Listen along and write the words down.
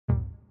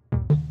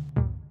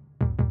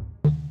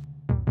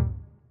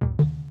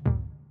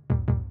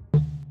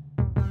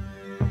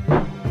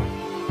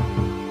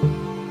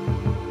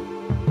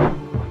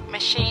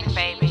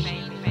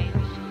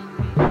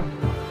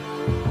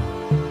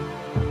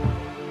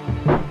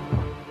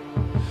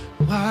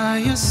Are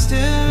you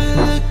still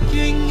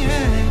looking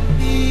at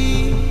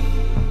me?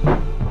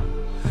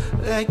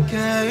 Like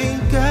I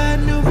ain't got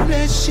no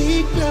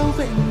fleshy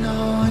glowing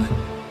on.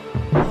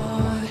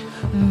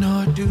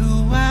 Nor do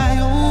I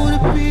own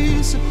a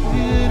piece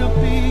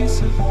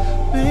of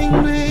bling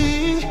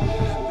bling,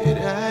 but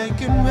I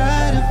can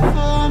write it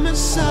for a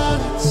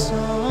solid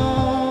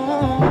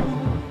song.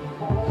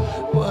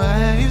 Why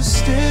are you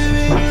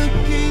staring,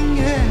 looking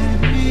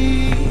at me?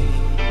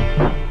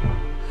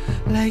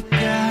 Like